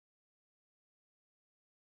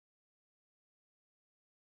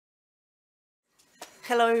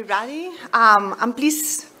Hello, everybody. I'm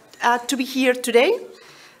pleased to be here today.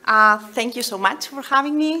 Thank you so much for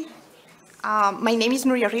having me. My name is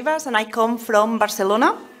Nuria Rivas, and I come from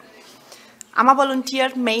Barcelona. I'm a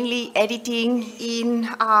volunteer mainly editing in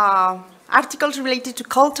articles related to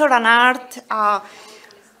culture and art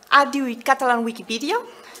at the Catalan Wikipedia,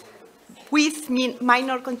 with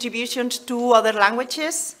minor contributions to other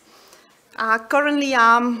languages. Currently,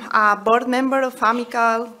 I'm a board member of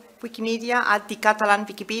Amical Wikimedia at the Catalan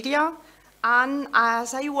Wikipedia, and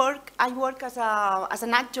as I work as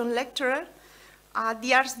an adjunct lecturer at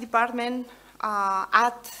the arts department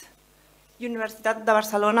at Universitat de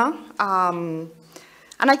Barcelona. And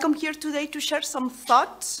I come here today to share some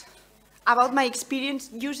thoughts about my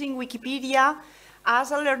experience using Wikipedia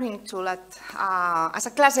as a learning tool, as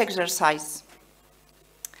a class exercise.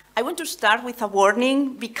 I want to start with a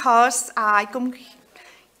warning because I come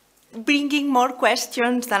bringing more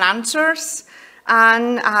questions than answers,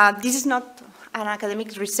 and this is not an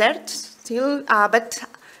academic research still, but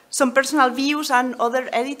some personal views and other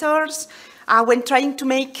editors when trying to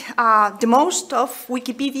make the most of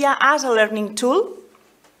Wikipedia as a learning tool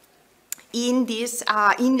in these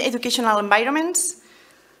in educational environments.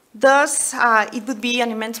 Thus, it would be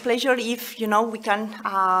an immense pleasure if we can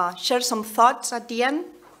share some thoughts at the end.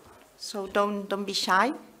 So don't be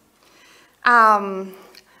shy.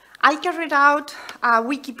 I carried out a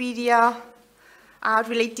Wikipedia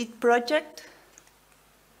related project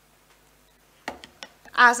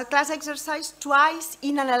as a class exercise twice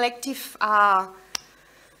in an elective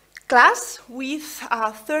class with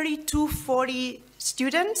 30 to 40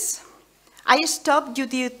 students. I stopped due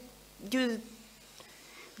to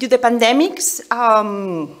the pandemics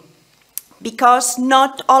because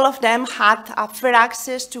not all of them had fair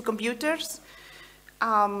access to computers.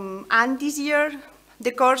 And this year, the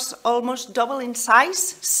course almost doubled in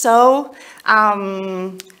size, so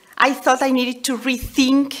I thought I needed to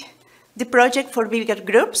rethink the project for bigger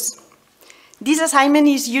groups. This assignment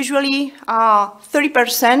is usually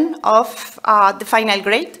 30% of the final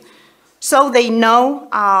grade, so they know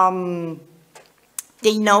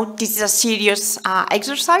this is a serious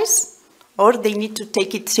exercise, or they need to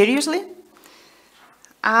take it seriously.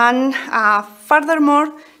 And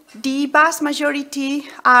furthermore, the vast majority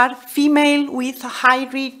are female with a high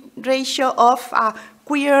ratio of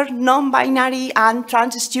queer, non-binary, and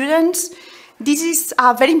trans students. This is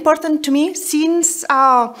very important to me since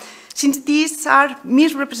these are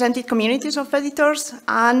misrepresented communities of editors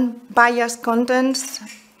and biased contents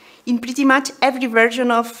in pretty much every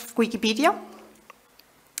version of Wikipedia.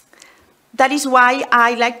 That is why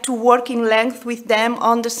I like to work in length with them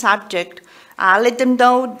on the subject. Let them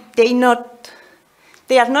know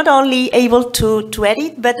they are not only able to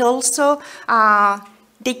edit, but also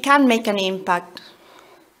they can make an impact.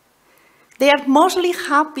 They are mostly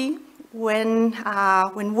happy when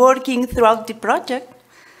working throughout the project,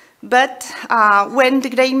 but when the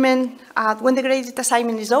graded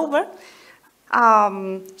assignment is over,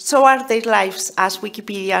 so are their lives as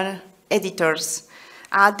Wikipedia editors.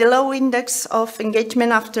 The low index of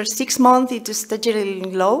engagement after 6 months is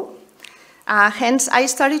staggeringly low. Hence, I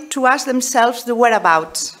started to ask themselves the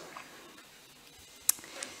whereabouts.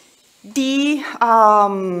 The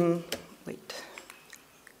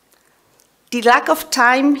lack of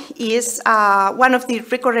time is one of the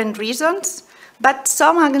recurrent reasons, but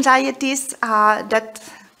some anxieties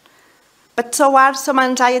so are some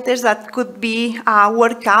anxieties that could be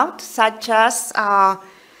worked out, such as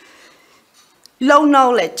low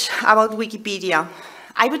knowledge about Wikipedia.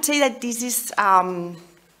 I would say that this is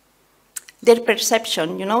their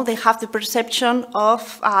perception. They have the perception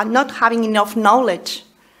of not having enough knowledge.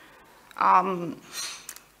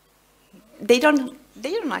 They don't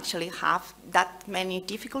actually have that many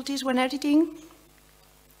difficulties when editing.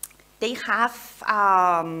 They have,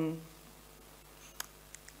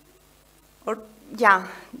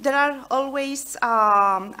 there are always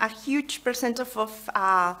a huge percentage of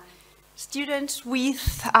students with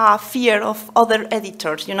fear of other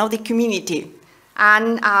editors, the community.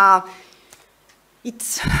 And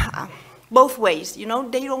it's both ways, they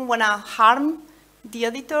don't want to harm the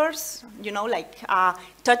editors,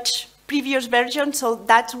 touch previous versions, so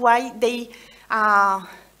that's why the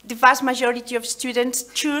vast majority of students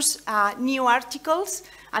choose new articles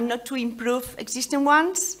and not to improve existing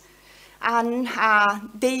ones. And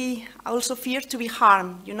they also fear to be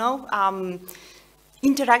harmed,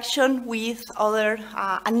 interaction with other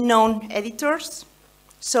unknown editors.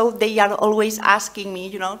 So they are always asking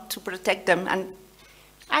me, to protect them. And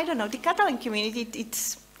I don't know, the Catalan community,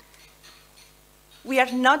 we are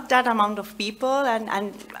not that amount of people,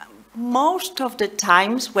 and most of the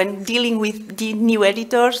times when dealing with the new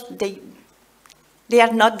editors, they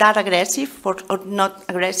are not that aggressive or not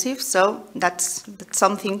aggressive, so that's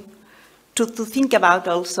something to think about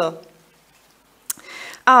also.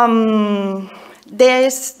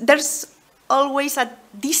 There's always a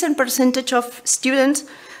decent percentage of students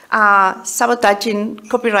sabotaging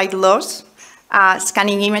copyright laws,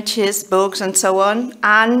 scanning images, books, and so on.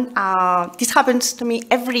 And this happens to me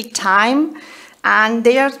every time, and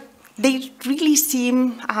they really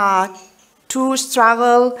seem to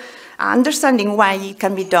struggle understanding why it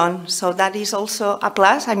can be done. So that is also a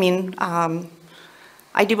plus. I mean,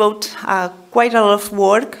 I devote quite a lot of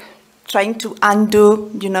work trying to undo,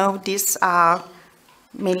 this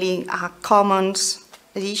mainly Commons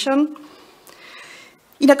edition.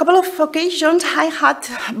 In a couple of occasions, I had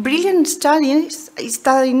brilliant students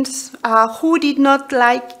who did not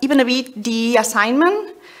like even a bit the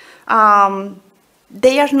assignment.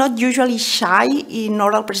 They are not usually shy in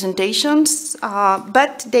oral presentations,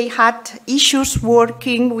 but they had issues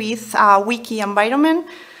working with wiki environment.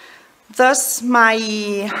 Thus,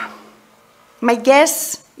 my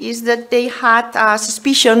guess is that they had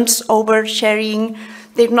suspicions over sharing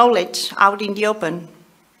their knowledge out in the open.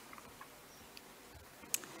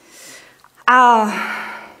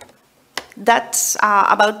 That's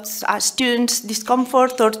about students'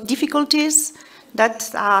 discomfort or difficulties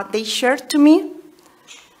that they shared to me.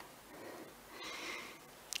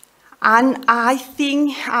 And I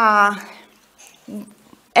think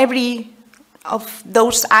every of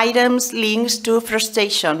those items links to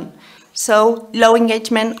frustration. So low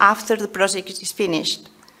engagement after the project is finished.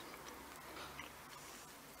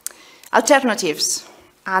 Alternatives,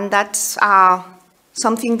 and that's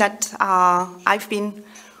something that I've been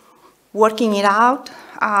working it out.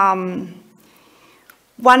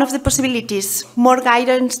 One of the possibilities, more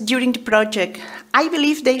guidance during the project. I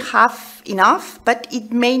believe they have enough, but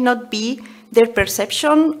it may not be their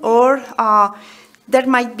perception, or there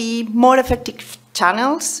might be more effective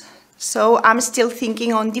channels. So I'm still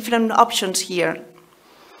thinking on different options here.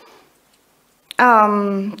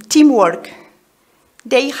 Teamwork.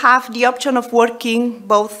 They have the option of working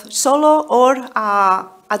both solo or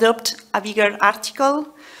adopt a bigger article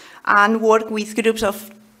and work with groups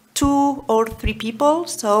of 2 or 3 people,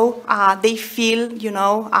 so they feel,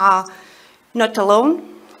 not alone.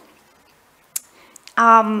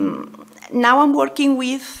 Now I'm working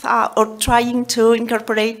with or trying to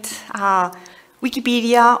incorporate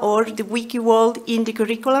Wikipedia or the Wiki world in the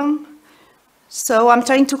curriculum. So I'm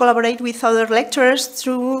trying to collaborate with other lecturers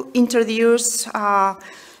to introduce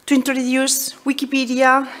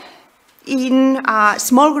Wikipedia in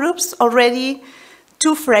small groups already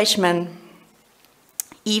to freshmen.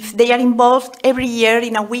 If they are involved every year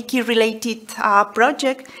in a wiki-related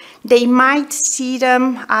project, they might see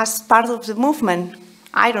them as part of the movement.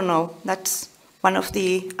 I don't know, that's one of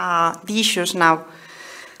the issues now.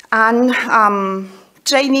 And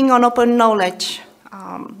training on open knowledge.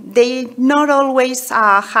 They not always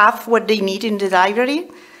have what they need in the library.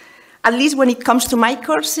 At least when it comes to my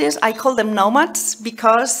courses, I call them nomads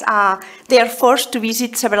because they are forced to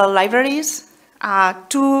visit several libraries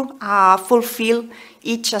to fulfill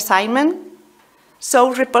each assignment.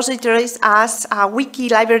 So repositories as wiki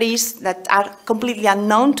libraries that are completely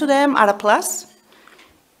unknown to them are a plus.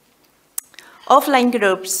 Offline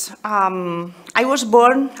groups. I was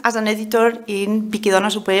born as an editor in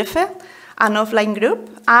Wikidonas UPF, an offline group,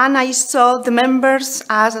 and I saw the members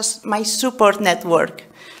as my support network.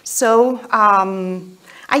 So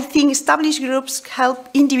I think established groups help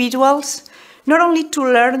individuals not only to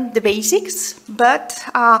learn the basics, but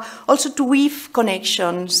also to weave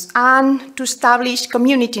connections and to establish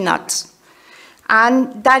community knots.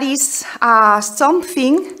 And that is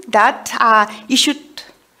something that you should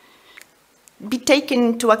be taken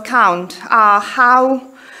into account, how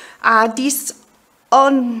these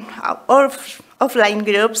offline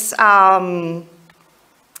groups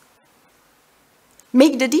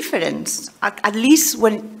make the difference, at least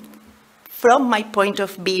from my point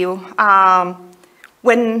of view,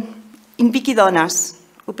 when in Wikidonas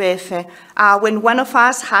UPF, when one of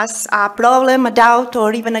us has a problem, a doubt,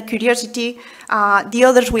 or even a curiosity, the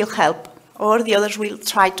others will help, or the others will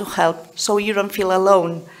try to help, so you don't feel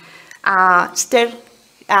alone. Esther,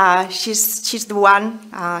 she's the one,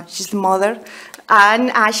 she's the mother,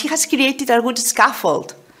 and she has created a good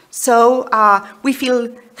scaffold. So we feel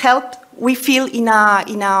helped, we feel in a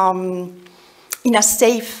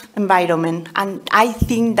safe environment, and I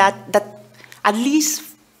think that at least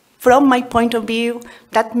from my point of view,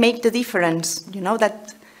 that makes the difference. You know,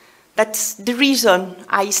 that's the reason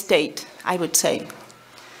I stayed, I would say.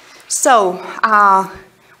 So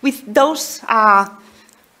with those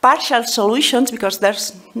partial solutions, because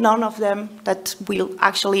there's none of them that will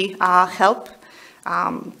actually help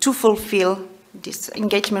to fulfill this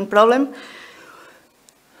engagement problem,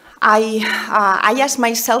 I asked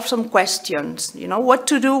myself some questions, what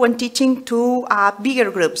to do when teaching to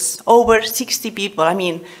bigger groups, over 60 people. I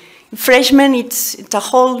mean, freshmen, it's a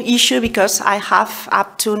whole issue because I have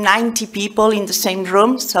up to 90 people in the same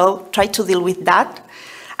room, so try to deal with that.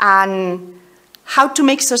 And how to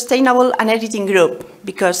make sustainable an editing group,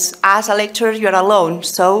 because as a lecturer, you're alone.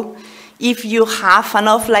 So if you have an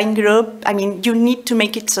offline group, I mean, you need to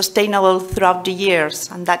make it sustainable throughout the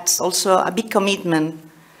years, and that's also a big commitment.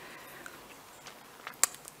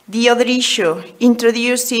 The other issue,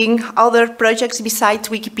 introducing other projects besides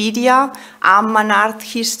Wikipedia. I'm an art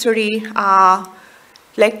history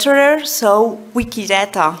lecturer, so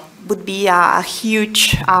Wikidata would be a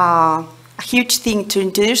huge thing to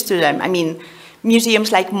introduce to them. I mean,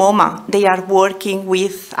 museums like MoMA, they are working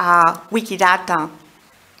with Wikidata.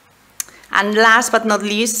 And last but not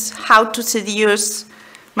least, how to seduce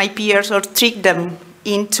my peers or trick them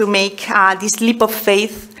into make this leap of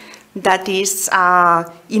faith that is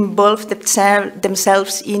involved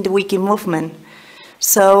themselves in the Wiki movement.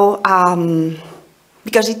 So,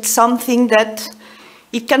 because it's something that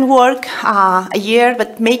it can work a year,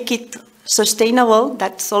 but make it sustainable,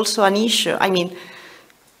 that's also an issue. I mean,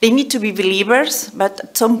 they need to be believers, but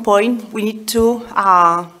at some point we need to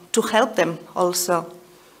help them also.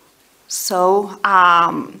 So,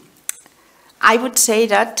 I would say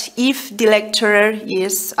that if the lecturer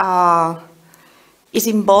is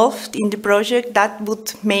involved in the project, that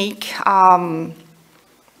would make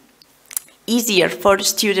easier for the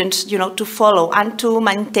students, to follow and to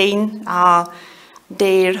maintain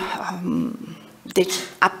their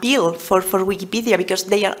appeal for Wikipedia, because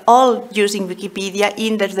they are all using Wikipedia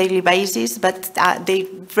in their daily basis, but they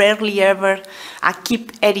rarely ever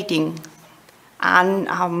keep editing. And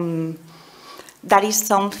that is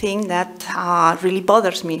something that really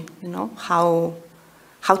bothers me, how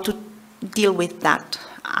to deal with that.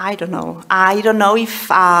 I don't know. I don't know if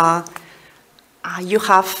you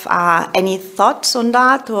have any thoughts on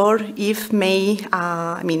that, or if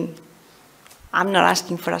I mean, I'm not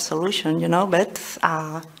asking for a solution, but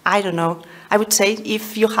I don't know. I would say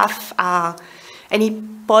if you have any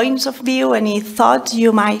points of view, any thoughts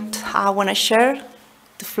you might want to share,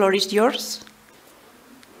 the floor is yours.